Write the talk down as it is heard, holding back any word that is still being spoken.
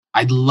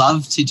I'd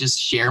love to just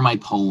share my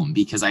poem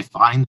because I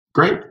find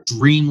Great.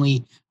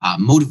 Extremely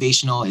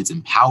motivational. It's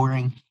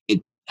empowering.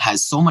 It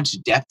has so much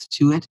depth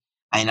to it.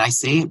 And I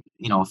say it,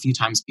 a few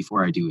times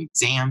before I do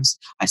exams.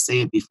 I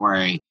say it before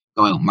I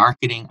go out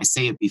marketing. I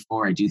say it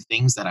before I do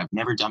things that I've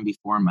never done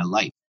before in my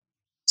life.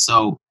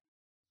 So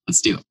let's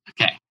do it.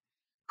 Okay.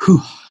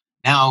 Whew.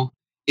 Now,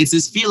 it's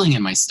this feeling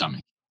in my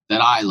stomach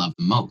that I love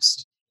the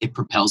most. It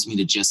propels me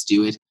to just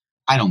do it.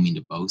 I don't mean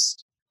to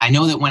boast. I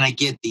know that when I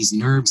get these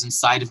nerves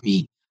inside of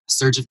me, a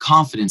surge of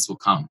confidence will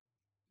come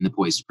in the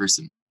poised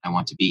person I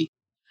want to be.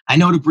 I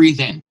know to breathe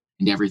in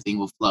and everything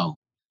will flow.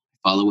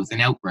 Follow with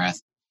an out breath.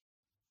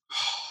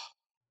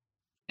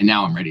 And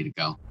now I'm ready to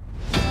go.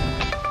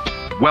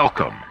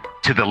 Welcome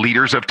to the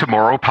Leaders of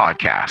Tomorrow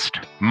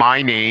podcast.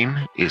 My name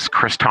is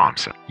Chris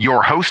Thompson,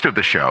 your host of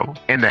the show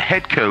and the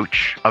head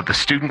coach of the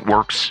Student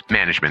Works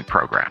Management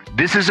Program.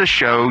 This is a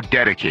show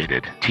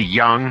dedicated to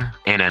young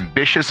and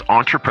ambitious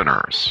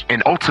entrepreneurs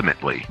and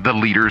ultimately the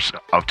leaders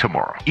of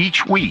tomorrow.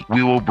 Each week,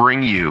 we will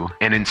bring you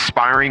an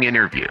inspiring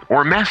interview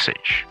or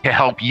message to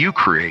help you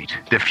create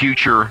the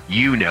future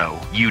you know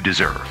you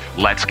deserve.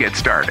 Let's get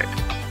started.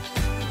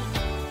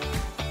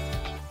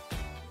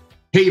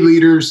 Hey,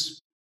 leaders.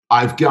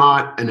 I've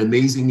got an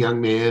amazing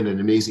young man, an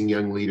amazing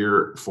young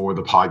leader for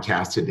the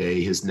podcast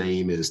today. His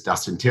name is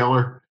Dustin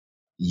Taylor,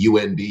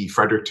 UNB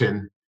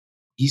Fredericton.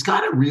 He's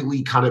got a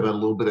really kind of a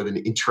little bit of an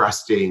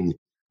interesting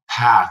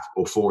path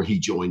before he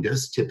joined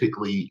us.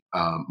 Typically,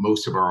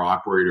 most of our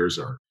operators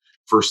are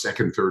first,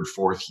 second, third,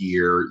 fourth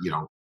year.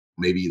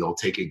 Maybe they'll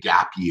take a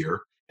gap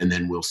year and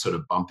then we'll sort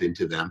of bump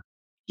into them.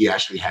 He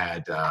actually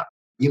had,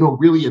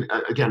 really,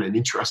 an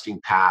interesting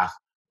path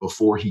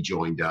before he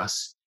joined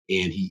us.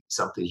 And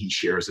something he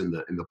shares in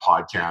the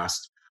podcast.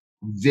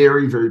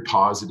 Very, very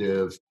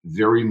positive,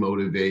 very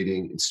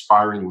motivating,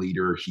 inspiring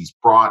leader. He's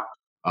brought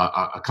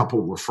a couple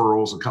of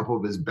referrals, a couple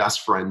of his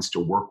best friends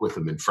to work with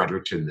him in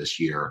Fredericton this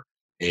year.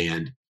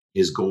 And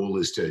his goal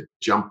is to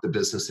jump the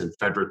business in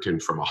Fredericton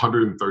from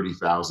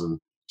 $130,000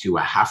 to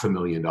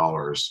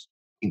 $500,000,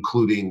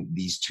 including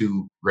these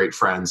two great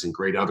friends and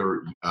great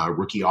other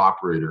rookie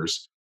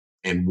operators,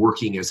 and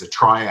working as a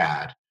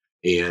triad.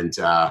 And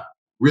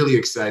really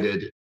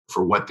excited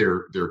for what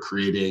they're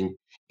creating.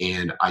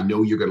 And I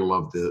know you're going to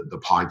love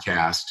the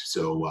podcast.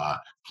 So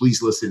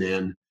please listen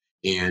in.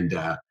 And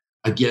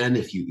again,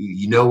 if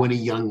you know any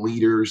young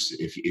leaders,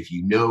 if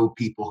you know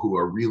people who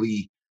are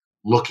really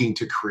looking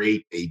to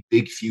create a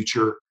big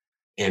future,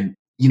 and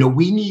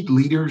we need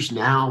leaders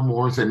now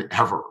more than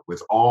ever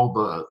with all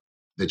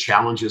the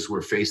challenges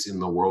we're facing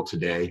in the world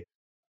today.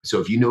 So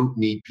if you know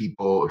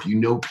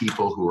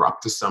people who are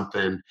up to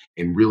something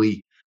and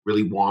really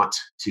want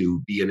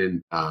to be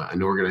in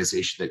an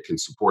organization that can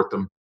support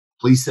them,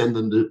 please send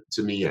them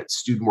to me at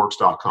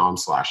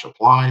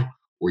studentworks.com/apply,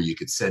 or you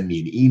could send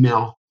me an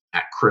email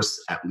at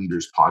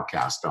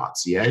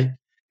chris@leaderspodcast.ca.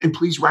 And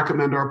please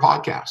recommend our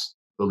podcast,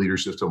 The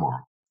Leaders of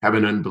Tomorrow. Have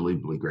an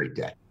unbelievably great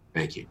day.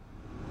 Thank you.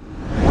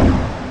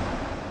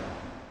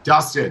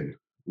 Dustin,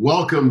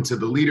 welcome to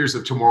the Leaders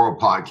of Tomorrow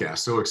podcast.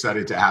 So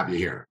excited to have you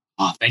here.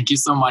 Oh, thank you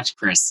so much,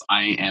 Chris.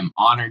 I am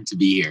honored to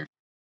be here.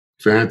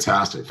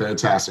 Fantastic.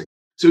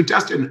 So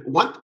Dustin,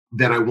 one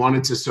that I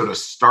wanted to sort of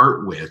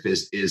start with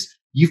is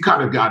you've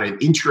kind of got an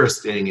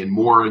interesting and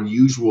more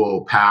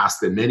unusual past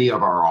than many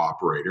of our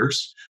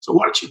operators. So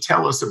why don't you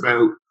tell us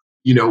about,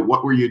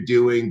 what were you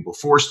doing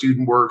before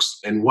Student Works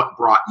and what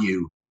brought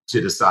you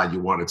to decide you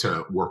wanted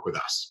to work with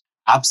us?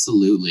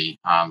 Absolutely.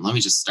 Let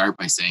me just start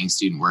by saying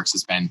Student Works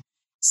has been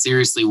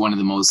seriously one of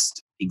the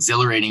most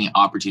exhilarating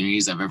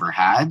opportunities I've ever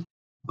had,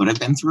 but I've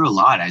been through a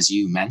lot. As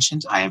you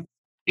mentioned, I have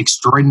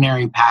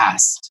extraordinary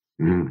past.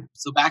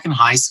 So back in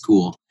high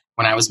school,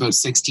 when I was about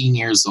 16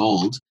 years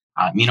old,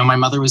 my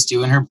mother was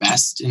doing her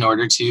best in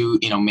order to,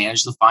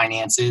 manage the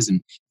finances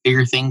and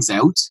figure things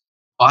out.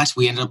 But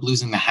we ended up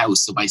losing the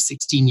house. So by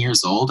 16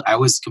 years old, I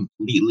was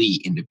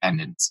completely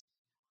independent.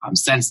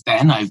 Since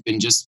then, I've been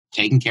just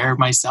taking care of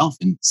myself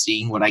and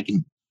seeing what I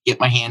can get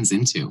my hands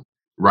into.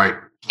 Right.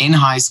 In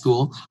high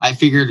school, I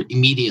figured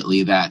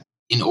immediately that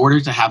in order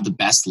to have the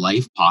best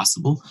life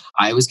possible,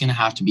 I was going to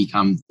have to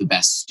become the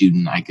best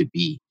student I could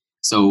be.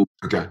 So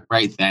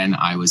Right then,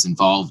 I was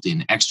involved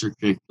in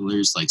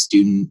extracurriculars like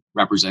Student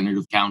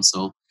Representative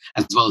Council,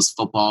 as well as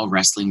football,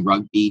 wrestling,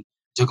 rugby.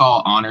 Took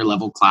all honor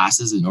level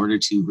classes in order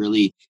to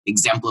really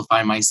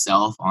exemplify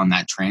myself on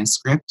that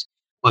transcript.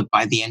 But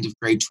by the end of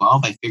grade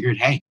 12, I figured,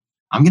 hey,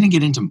 I'm going to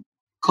get into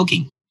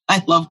cooking.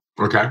 I love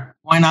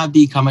Why not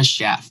become a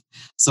chef?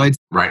 So I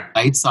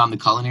sites on the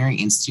Culinary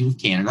Institute of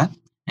Canada.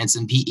 And it's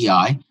in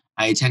PEI.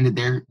 I attended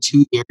there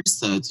 2 years.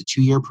 So it's a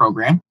 2-year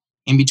program.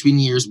 In between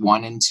years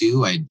 1 and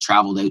 2, I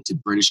traveled out to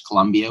British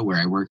Columbia, where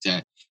I worked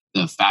at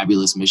the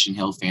fabulous Mission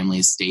Hill Family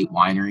Estate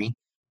Winery.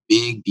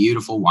 Big,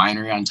 beautiful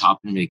winery on top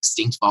of an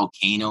extinct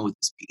volcano with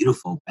this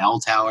beautiful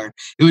bell tower.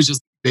 It was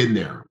just been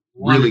there.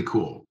 Really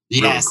cool.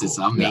 Yes, really cool. It's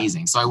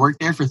amazing. Yeah. So I worked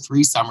there for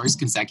 3 summers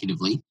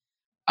consecutively.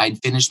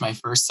 I'd finished my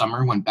first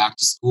summer, went back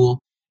to school,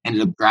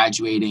 ended up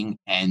graduating.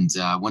 And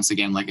once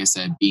again, like I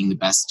said, being the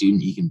best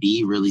student you can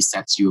be really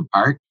sets you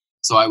apart.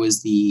 So I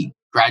was the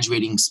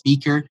graduating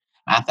speaker.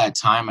 At that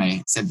time,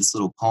 I said this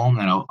little poem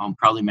that I'll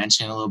probably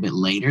mention a little bit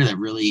later that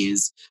really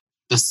is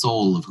the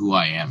soul of who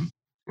I am.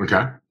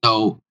 Okay.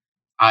 So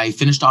I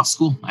finished off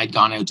school. I'd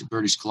gone out to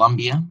British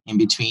Columbia in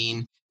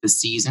between the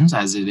seasons,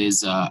 as it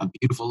is a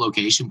beautiful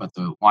location, but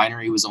the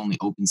winery was only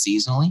open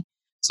seasonally.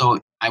 So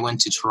I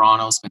went to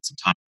Toronto, spent some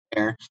time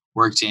there,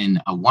 worked in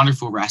a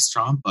wonderful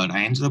restaurant, but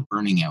I ended up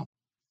burning out.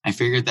 I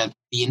figured that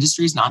the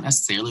industry is not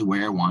necessarily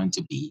where I wanted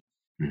to be.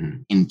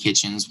 In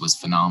kitchens was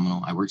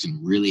phenomenal. I worked in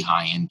really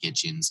high-end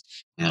kitchens,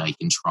 like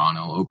in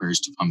Toronto, Auberge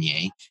de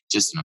Pommier,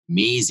 just an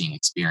amazing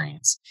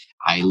experience.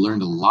 I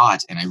learned a lot,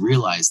 and I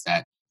realized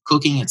that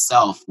cooking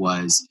itself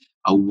was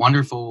a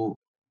wonderful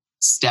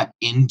step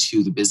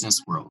into the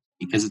business world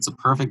because it's a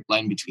perfect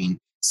blend between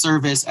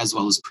service as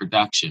well as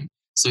production.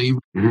 So you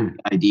the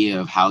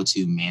idea of how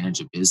to manage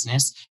a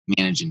business,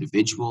 manage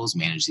individuals,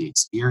 manage the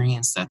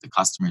experience that the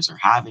customers are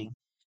having.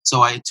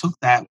 So I took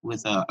that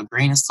with a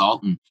grain of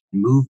salt and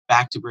moved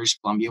back to British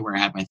Columbia, where I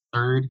had my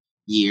third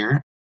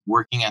year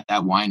working at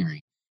that winery.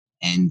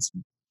 And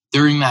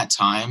during that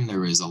time, there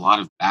was a lot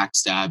of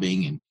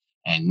backstabbing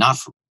and not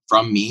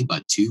from me,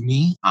 but to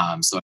me.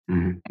 So I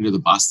under the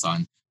bus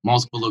on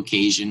multiple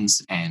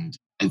occasions, and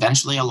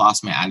eventually I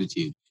lost my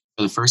attitude.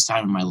 For the first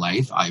time in my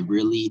life, I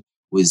really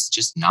was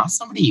just not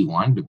somebody you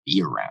wanted to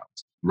be around.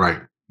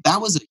 Right.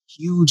 That was a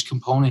huge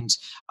component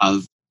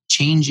of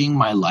changing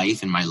my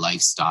life and my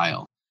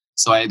lifestyle.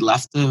 So I had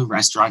left the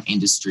restaurant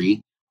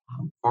industry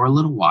for a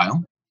little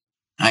while.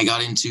 I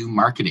got into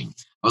marketing.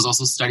 I was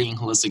also studying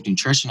holistic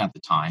nutrition at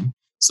the time.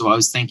 So I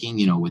was thinking,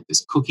 with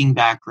this cooking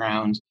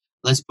background,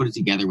 let's put it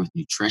together with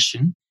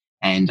nutrition.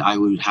 And I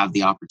would have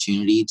the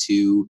opportunity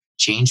to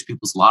change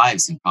people's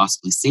lives and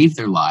possibly save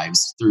their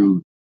lives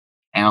through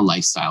a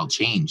lifestyle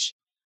change.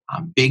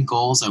 Big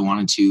goals. I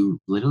wanted to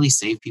literally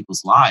save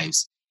people's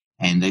lives.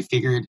 And I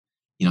figured,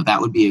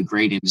 that would be a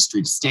great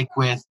industry to stick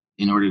with.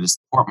 In order to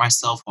support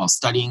myself while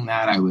studying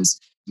that, I was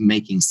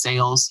making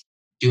sales,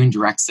 doing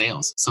direct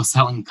sales. So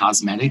selling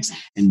cosmetics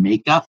and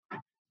makeup.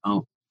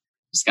 Oh,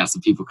 just got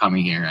some people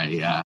coming here.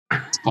 I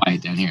was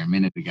quiet down here a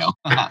minute ago.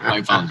 My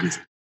apologies.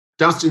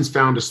 Dustin's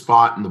found a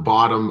spot in the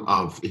bottom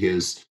of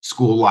his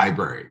school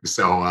library.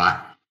 So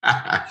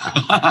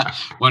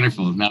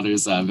wonderful. Now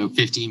there's about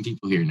 15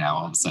 people here now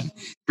all of a sudden.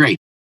 Great.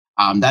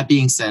 That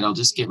being said, I'll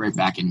just get right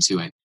back into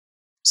it.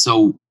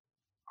 So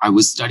I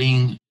was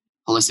studying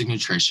holistic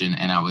nutrition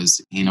and I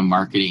was in a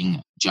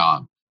marketing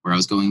job where I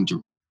was going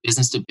to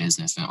business,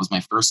 and it was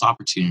my first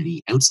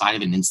opportunity outside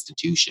of an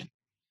institution.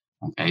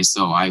 Okay,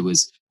 so I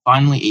was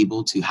finally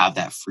able to have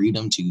that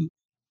freedom to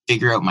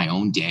figure out my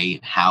own day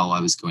and how I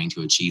was going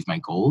to achieve my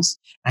goals.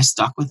 And I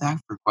stuck with that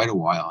for quite a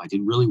while. I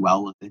did really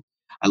well with it.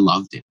 I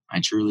loved it.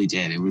 I truly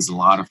did. It was a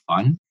lot of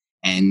fun.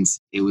 And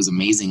it was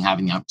amazing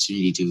having the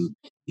opportunity to,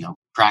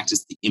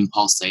 practice the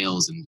impulse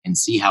sales and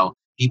see how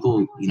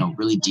people,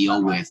 really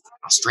deal with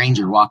a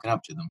stranger walking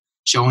up to them,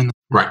 showing them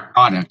the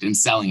product and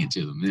selling it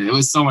to them. It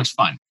was so much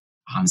fun.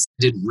 I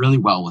did really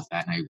well with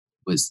that. And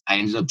I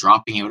ended up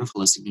dropping out of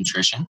holistic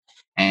nutrition.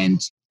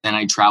 And then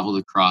I traveled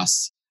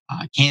across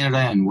Canada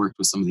and worked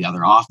with some of the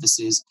other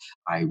offices.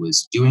 I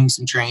was doing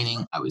some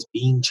training. I was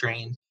being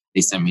trained.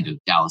 They sent me to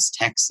Dallas,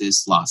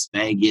 Texas, Las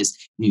Vegas,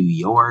 New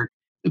York,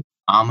 the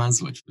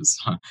Bahamas, which was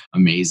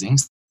amazing,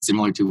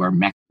 similar to our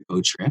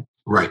Mexico trip.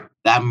 Right.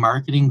 That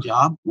marketing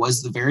job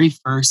was the very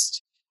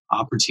first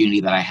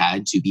opportunity that I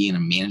had to be in a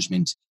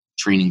management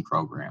training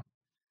program.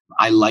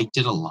 I liked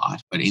it a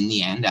lot, but in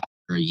the end,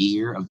 after a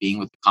year of being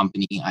with the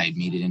company, I had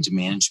made it into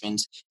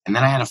management. And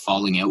then I had a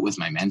falling out with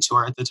my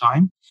mentor at the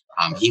time.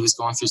 He was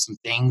going through some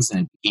things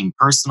and it became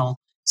personal.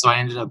 So I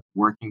ended up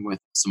working with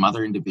some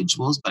other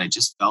individuals, but I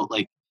just felt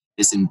like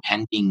this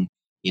impending,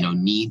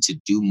 need to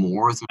do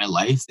more with my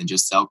life than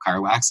just sell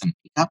car wax and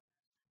makeup.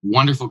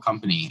 Wonderful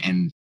company.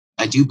 And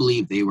I do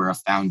believe they were a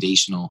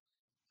foundational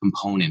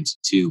component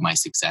to my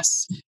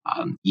success,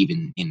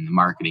 even in the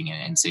marketing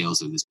and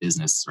sales of this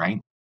business, right?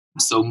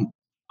 So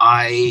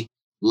I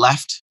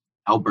left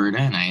Alberta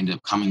and I ended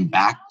up coming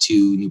back to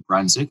New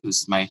Brunswick.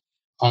 This is my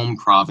home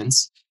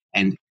province.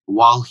 And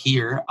while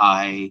here,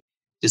 I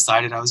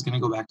decided I was going to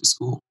go back to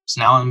school.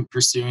 So now I'm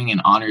pursuing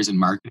an honors in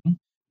marketing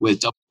with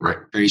double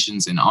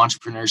registrations in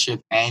entrepreneurship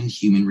and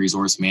human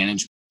resource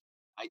management.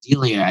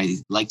 Ideally, I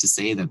like to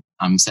say that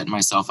I'm setting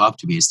myself up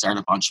to be a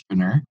startup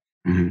entrepreneur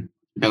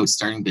about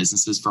starting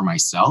businesses for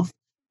myself.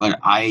 But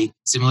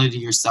similar to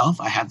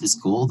yourself, I have this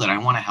goal that I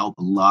want to help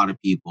a lot of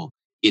people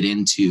get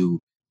into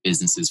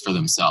businesses for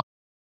themselves.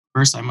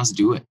 First, I must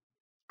do it.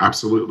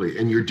 Absolutely.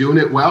 And you're doing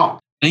it well.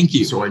 Thank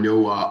you. So I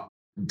know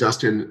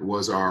Dustin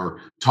was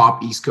our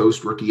top East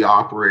Coast rookie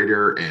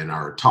operator and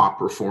our top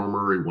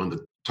performer. He won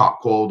the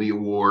top quality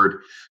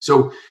award.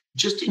 So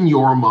just in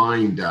your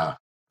mind,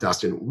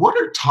 Dustin, what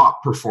are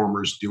top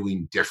performers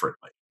doing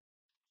differently?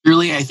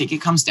 Really, I think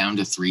it comes down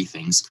to three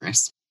things,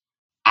 Chris.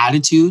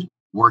 Attitude,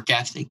 work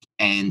ethic,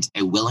 and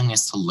a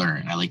willingness to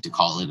learn. I like to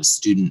call it a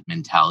student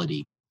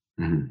mentality.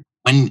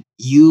 When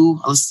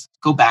let's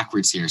go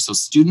backwards here. So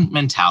student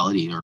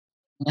mentality or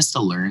willingness to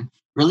learn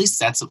really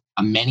sets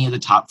many of the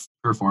top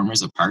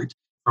performers apart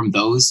from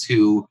those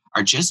who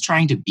are just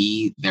trying to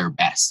be their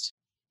best,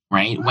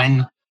 right?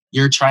 When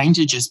you're trying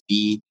to just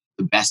be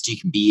the best you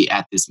can be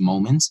at this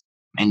moment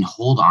and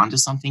hold on to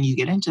something, you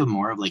get into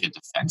more of like a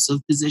defensive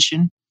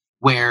position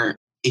where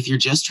if you're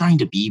just trying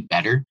to be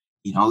better,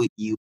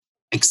 you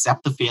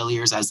accept the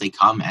failures as they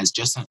come as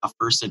just a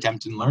first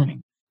attempt in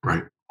learning.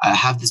 Right.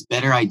 Have this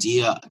better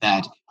idea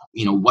that,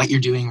 what you're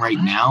doing right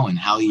now and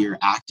how you're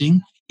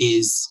acting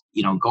is,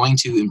 going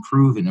to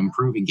improve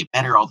and get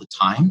better all the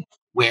time.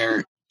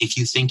 Where if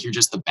you think you're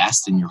just the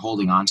best and you're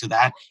holding on to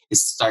that, it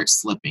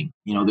starts slipping.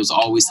 There's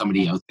always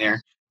somebody out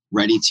there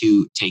ready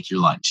to take your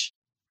lunch.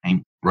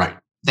 Right. Right.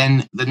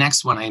 Then the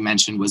next one I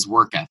mentioned was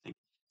work ethic.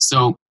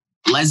 So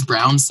Les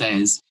Brown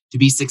says to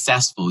be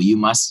successful, you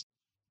must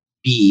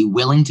be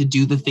willing to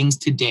do the things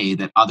today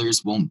that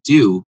others won't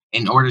do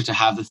in order to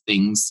have the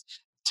things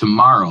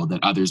tomorrow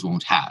that others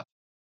won't have.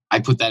 I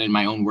put that in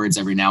my own words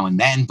every now and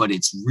then, but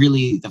it's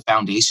really the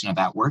foundation of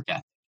that work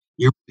ethic.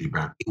 You're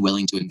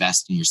willing to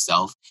invest in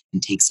yourself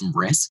and take some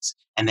risks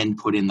and then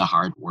put in the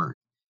hard work.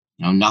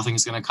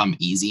 Nothing's going to come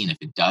easy. And if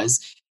it does,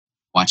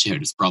 watch out.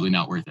 It's probably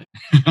not worth it.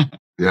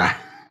 Yeah.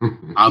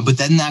 But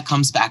then that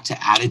comes back to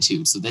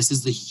attitude. So this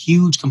is the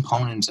huge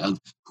component of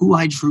who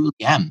I truly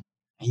am.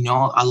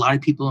 A lot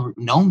of people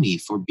know me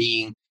for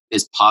being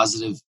this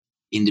positive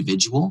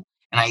individual.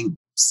 And I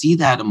see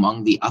that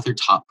among the other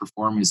top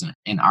performers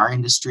in our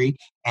industry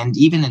and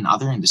even in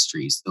other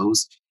industries,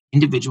 those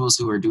individuals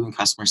who are doing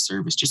customer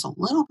service just a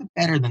little bit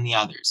better than the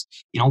others,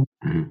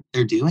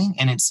 they're doing,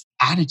 and it's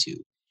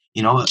attitude.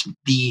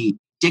 The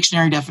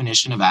dictionary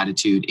definition of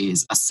attitude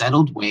is a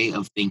settled way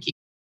of thinking,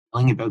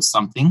 feeling about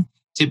something,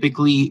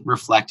 typically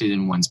reflected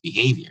in one's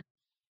behavior.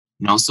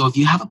 So if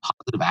you have a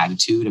positive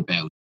attitude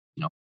about,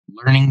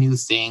 learning new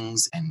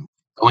things and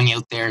going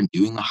out there and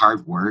doing the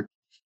hard work,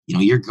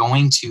 you're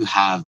going to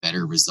have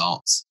better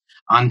results.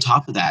 On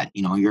top of that,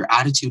 your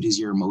attitude is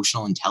your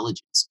emotional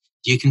intelligence.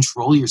 Do you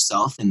control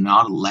yourself and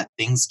not let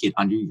things get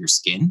under your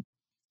skin?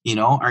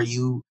 Are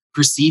you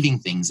perceiving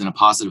things in a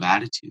positive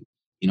attitude?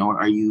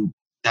 Are you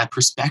that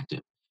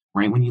perspective,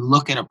 right? When you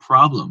look at a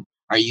problem,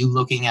 are you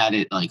looking at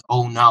it like,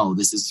 oh no,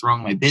 this is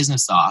throwing my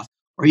business off?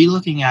 Or are you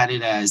looking at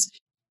it as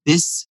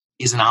this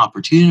is an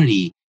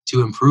opportunity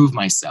to improve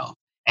myself?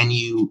 And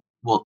you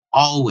will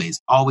always,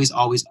 always,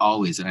 always,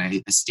 always, and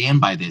I stand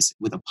by this,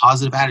 with a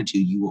positive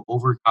attitude, you will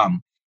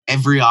overcome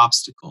every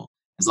obstacle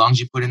as long as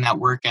you put in that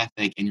work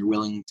ethic and you're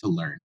willing to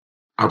learn.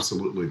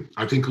 Absolutely.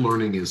 I think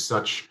learning is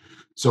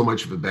so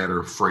much of a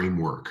better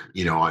framework.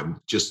 I'm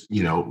just,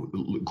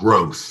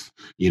 growth,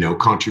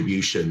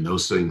 contribution,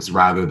 those things,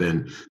 rather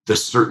than the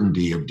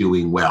certainty of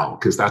doing well,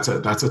 because that's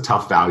a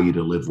tough value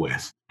to live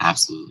with.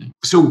 Absolutely.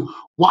 So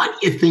why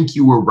do you think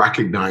you were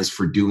recognized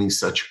for doing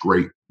such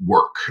great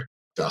work,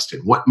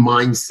 Dustin? What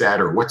mindset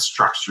or what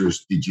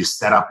structures did you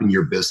set up in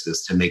your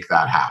business to make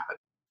that happen?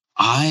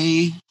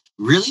 I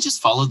really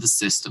just followed the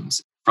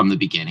systems from the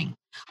beginning.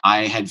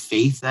 I had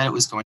faith that it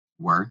was going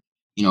to work.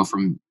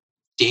 From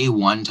day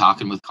one,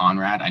 talking with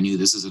Conrad, I knew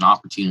this is an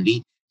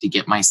opportunity to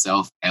get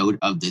myself out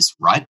of this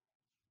rut.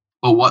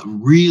 But what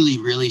really,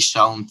 really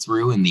shone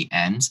through in the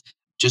end,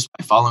 just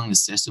by following the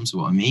systems,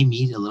 what made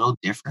me a little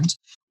different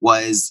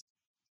was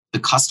the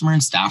customer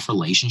and staff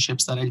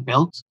relationships that I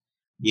built.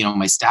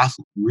 My staff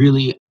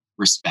really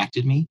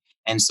respected me,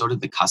 and so did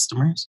the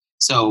customers.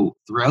 So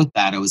throughout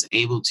that, I was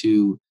able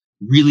to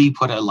really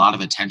put a lot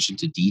of attention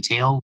to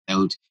detail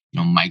without,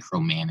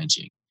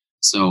 micromanaging.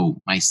 So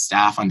my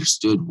staff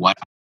understood what,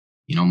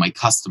 my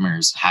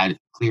customers had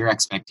clear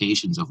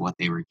expectations of what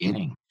they were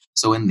getting.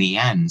 So in the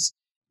end,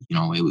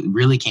 it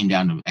really came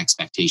down to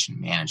expectation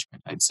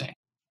management, I'd say.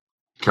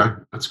 Okay,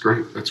 that's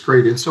great. That's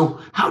great. And so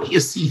how do you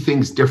see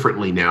things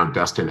differently now,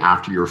 Dustin,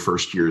 after your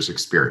first year's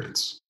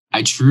experience?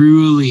 I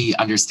truly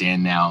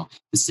understand now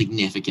the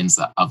significance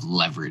of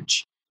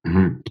leverage.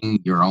 Mm-hmm.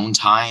 Your own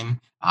time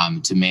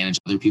to manage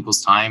other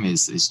people's time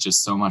is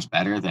just so much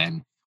better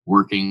than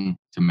working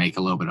to make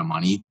a little bit of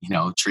money,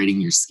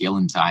 trading your skill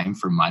and time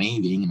for money,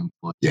 being an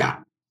employee. Yeah.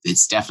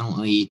 It's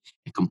definitely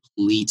a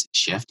complete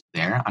shift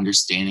there,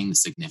 understanding the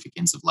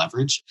significance of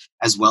leverage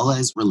as well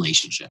as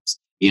relationships.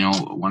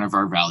 One of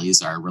our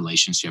values, our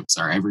relationships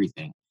are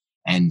everything.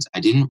 And I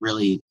didn't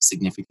really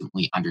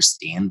significantly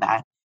understand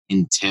that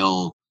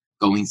until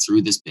going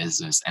through this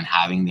business and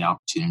having the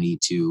opportunity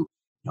to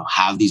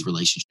have these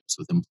relationships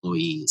with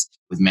employees,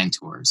 with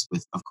mentors,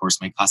 with, of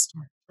course, my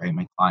customers, right,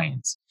 my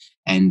clients,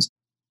 and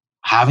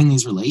having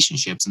these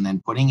relationships and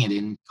then putting it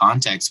in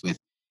context with,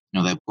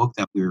 that book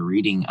that we were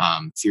reading,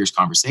 Fierce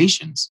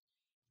Conversations.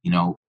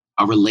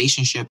 A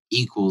relationship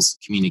equals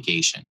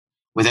communication.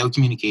 Without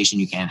communication,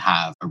 you can't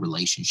have a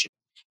relationship.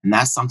 And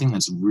that's something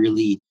that's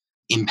really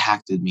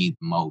impacted me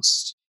the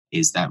most,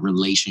 is that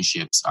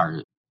relationships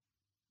are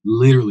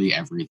literally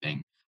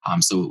everything.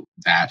 So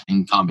that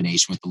in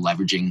combination with the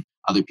leveraging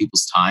other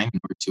people's time in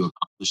order to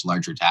accomplish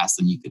larger tasks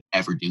than you could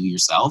ever do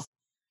yourself.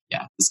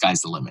 Yeah, the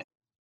sky's the limit.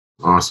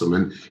 Awesome.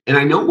 And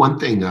I know one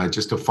thing,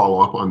 just to follow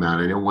up on that,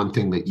 I know one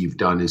thing that you've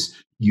done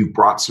is you've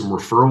brought some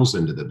referrals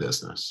into the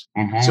business.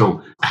 Mm-hmm.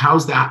 So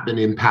how's that been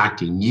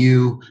impacting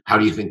you? How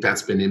do you think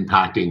that's been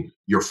impacting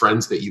your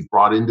friends that you've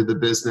brought into the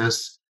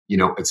business,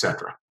 et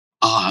cetera?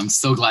 Oh, I'm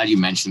so glad you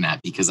mentioned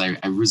that, because I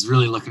was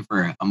really looking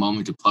for a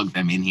moment to plug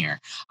them in here.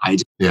 I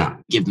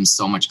give them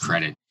so much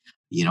credit.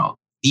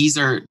 These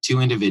are two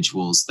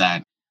individuals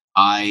that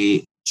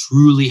I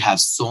truly have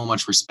so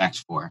much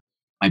respect for.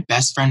 My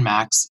best friend,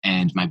 Max,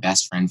 and my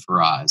best friend,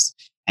 Faraz.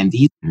 And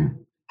these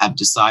have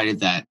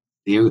decided that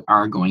they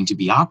are going to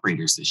be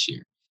operators this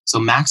year. So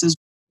Max is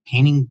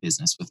painting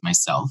business with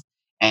myself,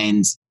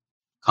 and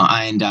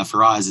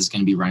Faraz is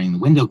going to be running the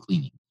window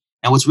cleaning.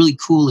 Now, what's really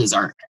cool is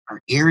our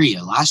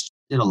area last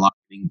year did a lot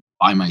of things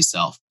by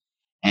myself,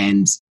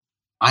 and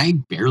I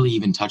barely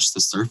even touched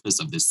the surface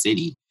of the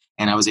city,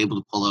 and I was able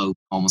to pull out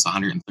almost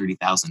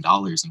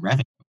 $130,000 in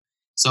revenue.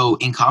 So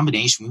in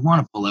combination, we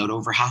want to pull out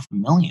over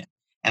 $500,000.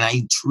 And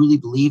I truly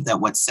believe that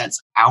what sets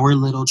our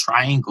little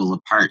triangle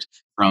apart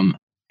from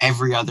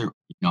every other,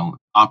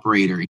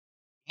 operator in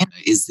Canada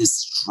is this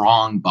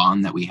strong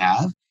bond that we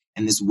have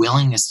and this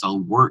willingness to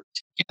work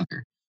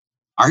together.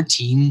 Our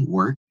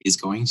teamwork is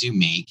going to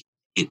make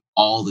it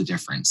all the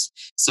difference.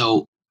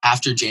 So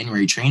after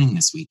January training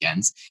this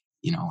weekend,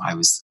 I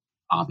was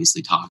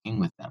obviously talking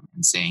with them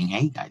and saying,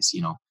 hey guys,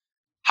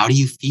 how do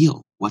you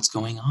feel? What's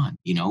going on?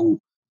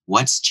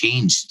 What's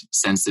changed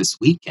since this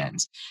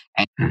weekend?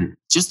 And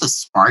just the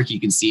spark you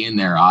can see in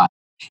their eye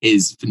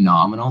is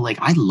phenomenal. Like,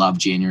 I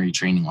loved January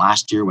training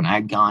last year when I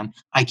had gone.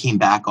 I came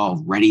back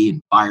all ready and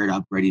fired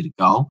up, ready to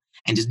go.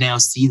 And to now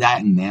see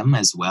that in them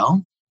as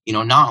well,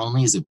 not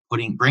only is it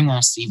bring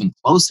us even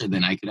closer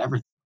than I could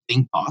ever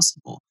think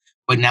possible,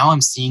 but now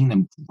I'm seeing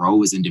them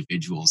grow as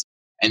individuals.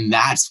 And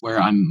that's where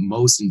I'm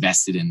most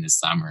invested in this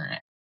summer.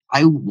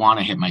 I want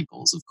to hit my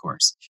goals, of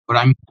course, but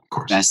I'm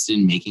invested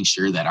in making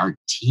sure that our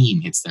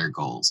team hits their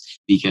goals,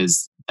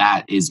 because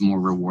that is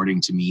more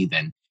rewarding to me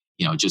than,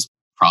 just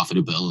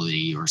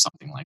profitability or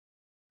something like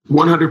that.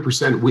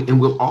 100%. And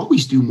we'll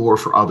always do more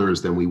for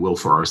others than we will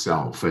for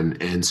ourselves.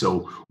 And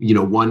so,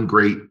 one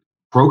great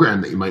program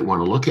that you might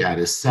want to look at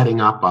is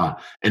setting up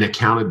an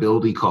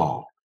accountability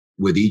call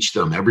with each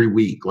of them every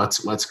week.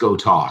 Let's go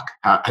talk.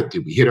 How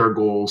did we hit our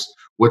goals?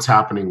 What's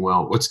happening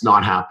well? What's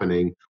not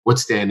happening?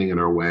 What's standing in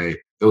our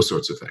way? Those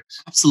sorts of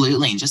things.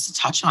 Absolutely. And just to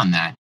touch on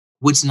that,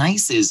 what's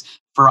nice is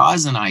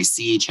Faraz and I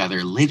see each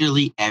other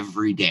literally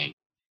every day.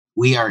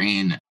 We are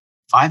in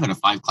 5 out of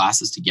 5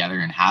 classes together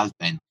and have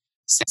been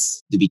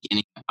since the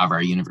beginning of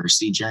our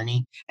university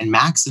journey. And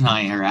Max and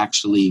I are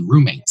actually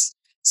roommates.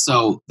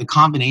 So the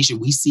combination,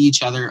 we see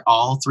each other,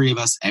 all 3 of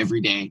us, every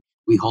day.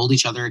 We hold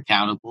each other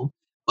accountable,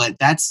 but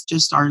that's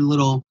just our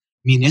little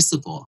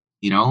municipal,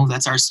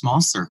 that's our small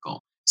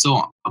circle.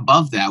 So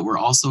above that, we're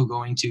also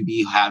going to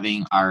be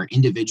having our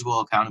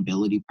individual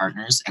accountability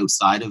partners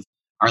outside of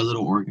our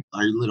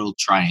little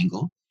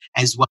triangle,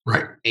 as well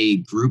as a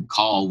group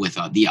call with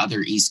the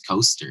other East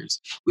Coasters.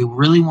 We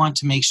really want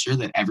to make sure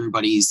that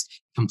everybody's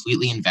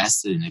completely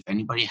invested. And if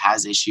anybody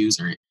has issues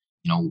or,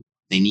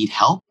 they need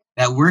help,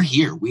 that we're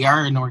here. We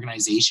are an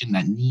organization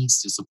that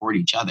needs to support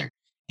each other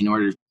in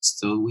order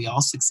so we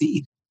all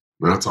succeed.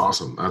 That's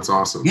awesome. That's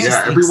awesome. Yes,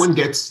 yeah, everyone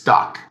gets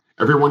stuck.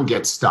 Everyone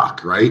gets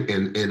stuck, right?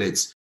 And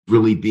it's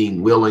really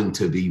being willing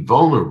to be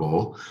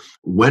vulnerable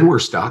when we're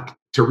stuck,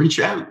 to reach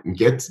out and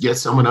get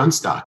someone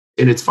unstuck.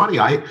 And it's funny,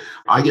 I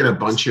get a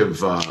bunch of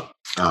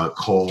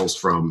calls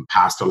from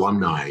past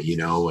alumni,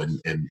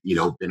 and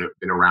been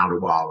around a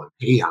while, and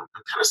hey, I'm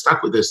kind of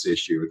stuck with this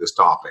issue or this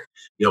topic.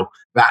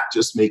 That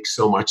just makes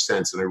so much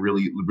sense, and I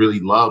really,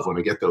 really love when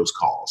I get those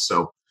calls.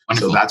 So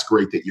that's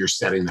great that you're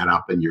setting that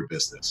up in your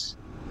business.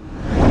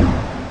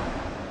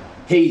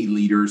 Hey,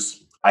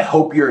 leaders, I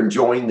hope you're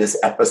enjoying this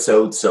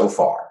episode so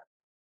far.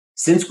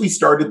 Since we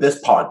started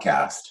this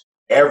podcast,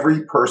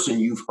 every person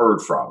you've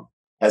heard from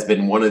has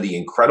been one of the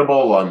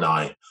incredible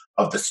alumni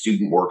of the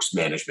Student Works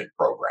Management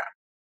Program.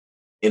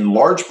 In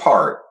large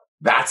part,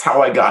 that's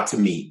how I got to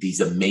meet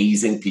these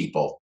amazing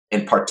people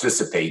and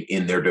participate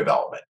in their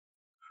development.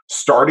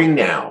 Starting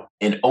now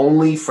and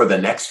only for the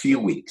next few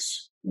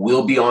weeks,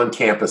 we'll be on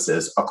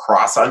campuses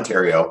across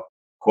Ontario,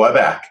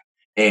 Quebec,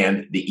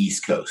 and the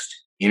East Coast,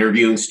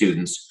 interviewing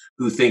students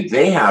who think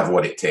they have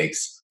what it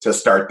takes to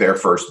start their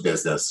first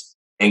business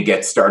and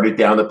get started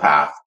down the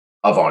path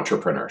of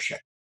entrepreneurship.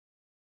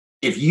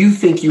 If you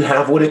think you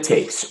have what it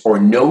takes or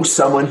know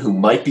someone who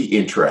might be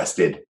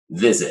interested,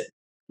 visit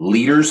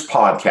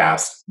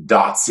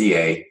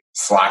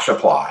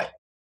leaderspodcast.ca/apply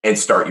and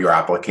start your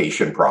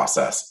application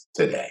process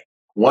today.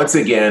 Once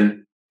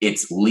again,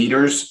 it's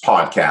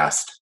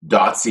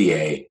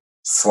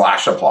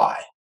leaderspodcast.ca/apply.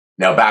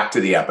 Now back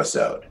to the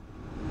episode.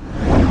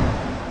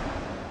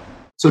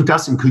 So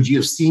Dustin, could you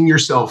have seen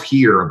yourself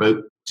here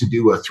about to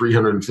do a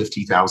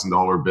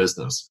 $350,000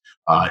 business,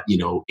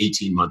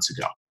 18 months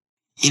ago?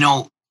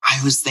 I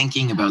was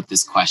thinking about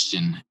this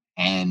question,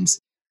 and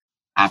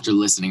after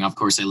listening, of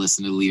course, I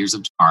listened to Leaders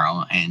of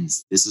Tomorrow, and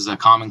this is a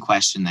common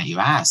question that you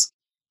ask.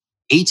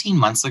 18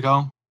 months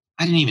ago,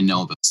 I didn't even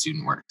know about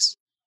Student Works.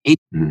 I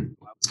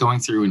was going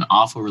through an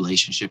awful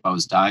relationship. I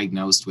was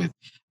diagnosed with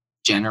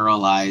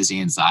generalized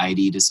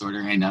anxiety disorder,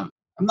 and I'm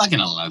not going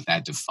to let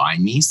that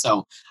define me.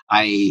 So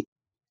I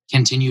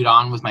continued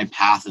on with my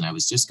path, and I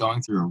was just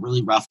going through a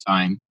really rough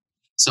time.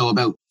 So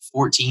about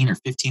 14 or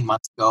 15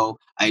 months ago,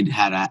 I'd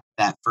had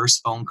that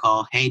first phone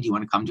call. Hey, do you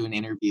want to come to an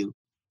interview?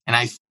 And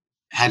I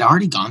had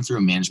already gone through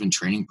a management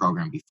training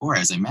program before,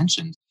 as I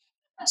mentioned.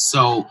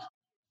 So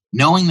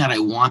knowing that I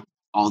want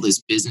all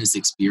this business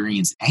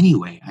experience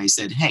anyway, I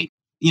said, hey,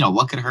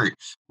 what could hurt?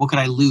 What could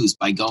I lose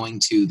by going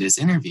to this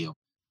interview?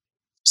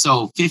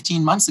 So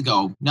 15 months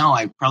ago, no,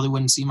 I probably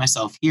wouldn't see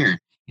myself here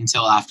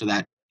until after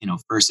that,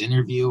 first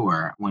interview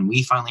or when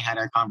we finally had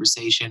our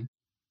conversation.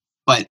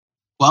 But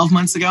 12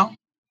 months ago,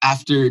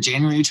 after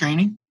January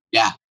training,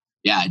 yeah,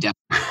 definitely.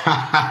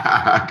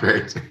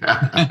 Great.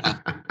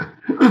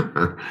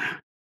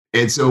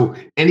 And so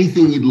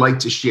anything you'd like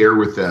to share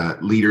with the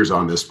leaders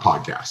on this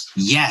podcast?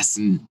 Yes.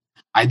 And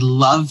I'd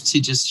love to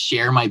just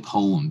share my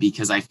poem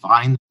because I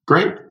find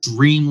great,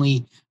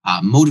 extremely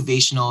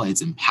motivational.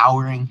 It's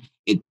empowering.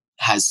 It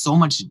has so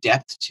much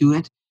depth to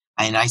it.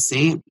 And I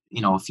say it,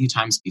 a few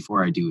times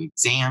before I do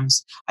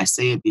exams. I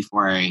say it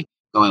before I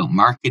go out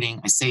marketing.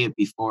 I say it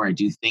before I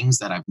do things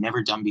that I've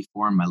never done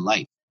before in my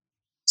life.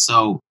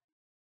 So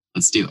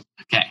let's do it.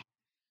 Okay.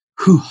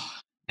 Whew.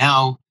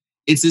 Now,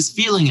 it's this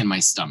feeling in my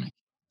stomach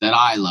that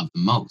I love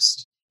the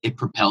most. It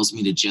propels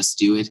me to just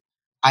do it.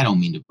 I don't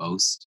mean to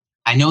boast.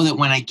 I know that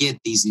when I get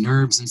these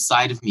nerves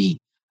inside of me,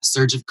 a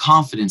surge of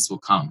confidence will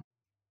come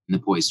in the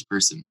poised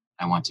person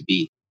I want to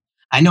be.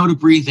 I know to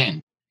breathe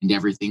in and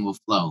everything will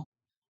flow.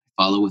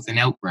 Follow with an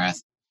out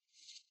breath.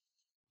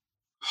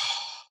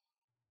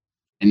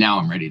 And now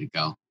I'm ready to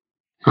go.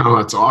 Oh,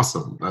 that's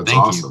awesome. That's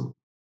Thank awesome. You.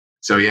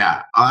 So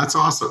yeah, that's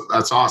awesome.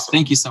 That's awesome.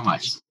 Thank you so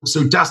much.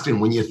 So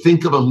Dustin, when you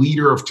think of a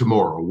leader of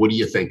tomorrow, what do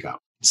you think of?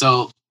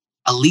 So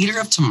a leader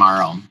of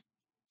tomorrow,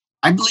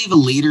 I believe a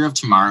leader of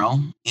tomorrow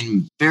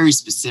in very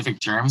specific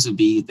terms would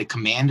be the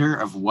commander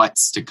of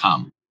what's to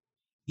come.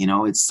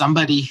 It's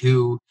somebody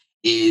who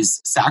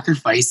is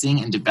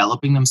sacrificing and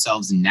developing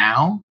themselves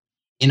now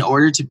in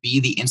order to be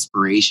the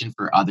inspiration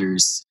for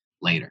others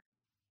later.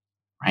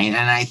 Right.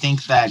 And I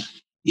think that,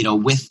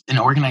 with an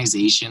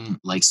organization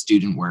like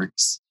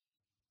StudentWorks,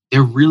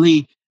 they're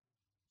really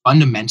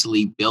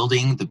fundamentally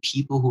building the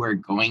people who are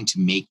going to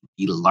make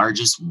the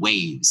largest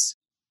waves,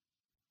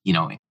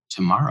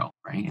 tomorrow,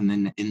 right? And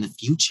then in the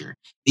future,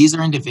 these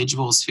are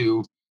individuals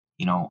who,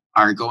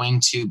 are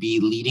going to be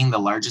leading the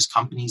largest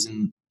companies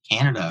in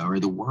Canada or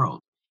the world.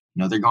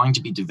 They're going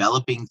to be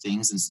developing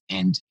things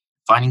and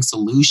finding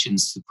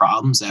solutions to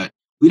problems that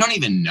we don't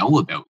even know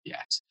about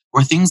yet,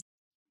 or things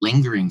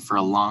lingering for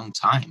a long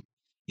time.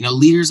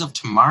 Leaders of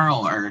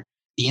tomorrow are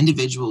the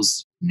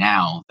individuals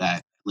now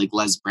that, like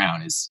Les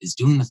Brown, is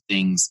doing the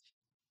things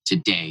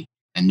today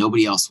and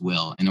nobody else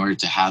will in order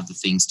to have the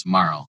things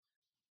tomorrow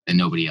that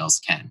nobody else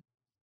can.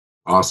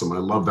 Awesome. I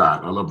love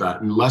that.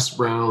 And Les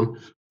Brown,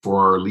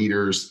 for our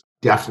leaders,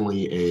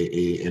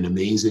 definitely an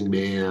amazing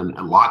man,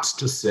 and lots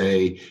to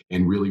say,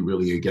 and really,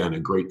 really, again, a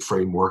great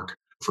framework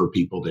for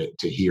people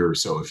to hear.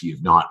 So if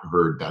you've not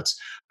heard, that's,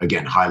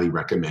 again, highly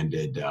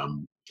recommended,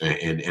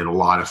 and a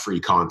lot of free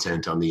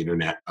content on the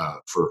internet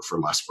for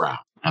Les Brown.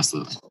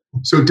 Absolutely.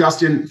 So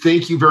Dustin,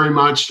 thank you very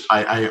much.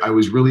 I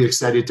was really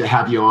excited to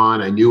have you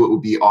on. I knew it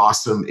would be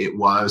awesome. It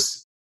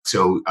was.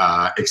 So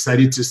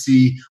excited to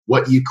see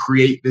what you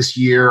create this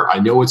year. I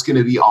know it's going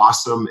to be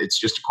awesome. It's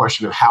just a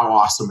question of how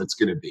awesome it's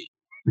going to be.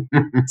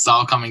 It's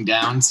all coming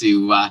down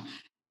to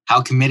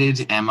how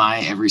committed am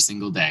I every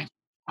single day?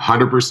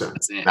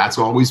 100%. That's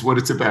always what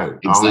it's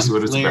about. Always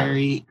what it's about.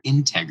 Exemplary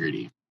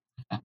integrity.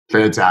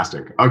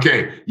 Fantastic.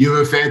 Okay. You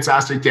have a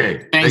fantastic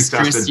day. Thanks,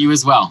 Chris. Dustin. You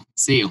as well.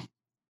 See you.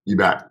 You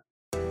bet.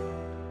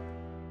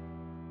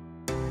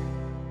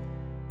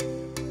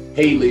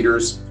 Hey,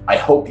 leaders. I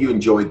hope you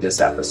enjoyed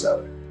this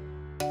episode.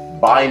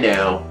 By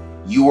now,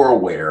 you are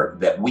aware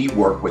that we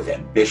work with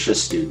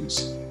ambitious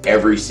students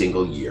every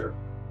single year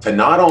to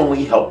not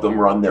only help them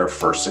run their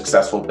first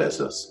successful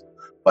business,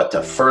 but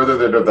to further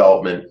their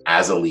development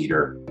as a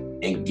leader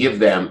and give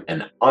them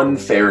an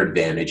unfair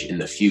advantage in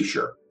the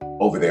future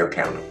over their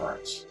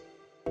counterparts.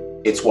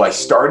 It's why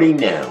starting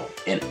now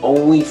and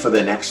only for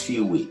the next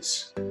few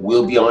weeks,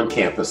 we'll be on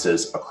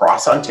campuses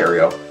across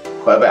Ontario,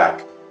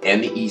 Quebec,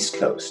 and the East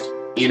Coast,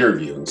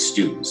 interviewing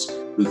students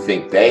who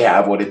think they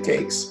have what it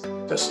takes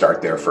to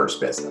start their first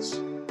business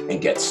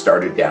and get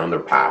started down their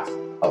path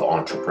of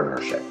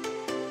entrepreneurship.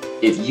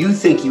 If you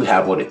think you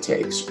have what it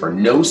takes or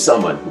know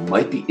someone who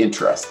might be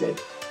interested,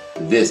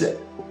 visit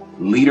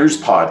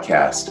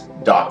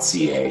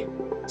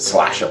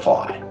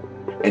leaderspodcast.ca/apply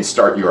and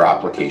start your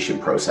application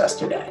process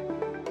today.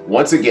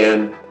 Once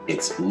again,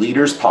 it's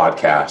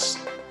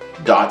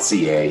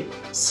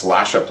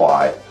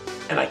leaderspodcast.ca/apply,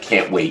 and I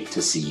can't wait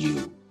to see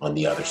you on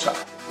the other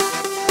side.